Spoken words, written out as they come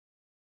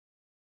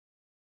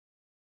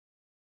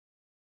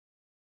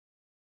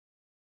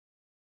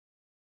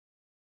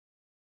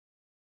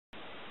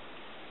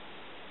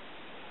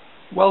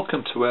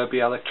Welcome to Irby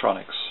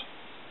Electronics.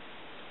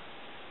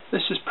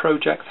 This is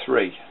Project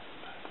 3,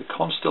 the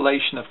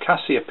Constellation of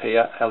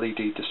Cassiopeia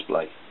LED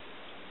display.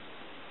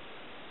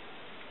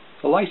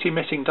 The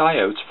light-emitting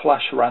diodes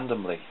flash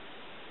randomly.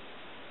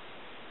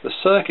 The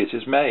circuit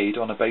is made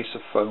on a base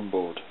of foam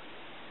board.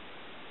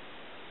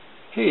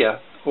 Here,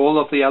 all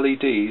of the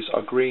LEDs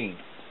are green,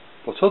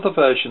 but other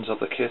versions of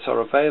the kit are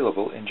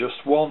available in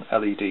just one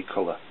LED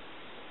colour,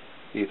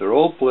 either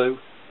all blue,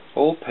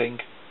 all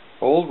pink,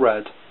 all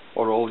red,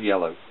 or all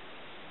yellow.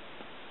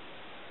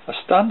 A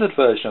standard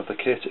version of the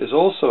kit is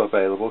also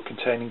available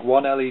containing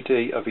one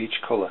LED of each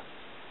colour.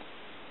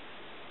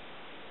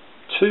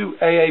 2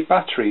 AA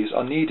batteries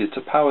are needed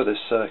to power this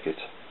circuit.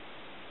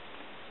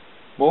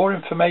 More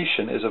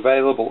information is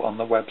available on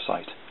the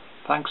website.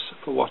 Thanks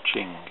for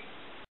watching.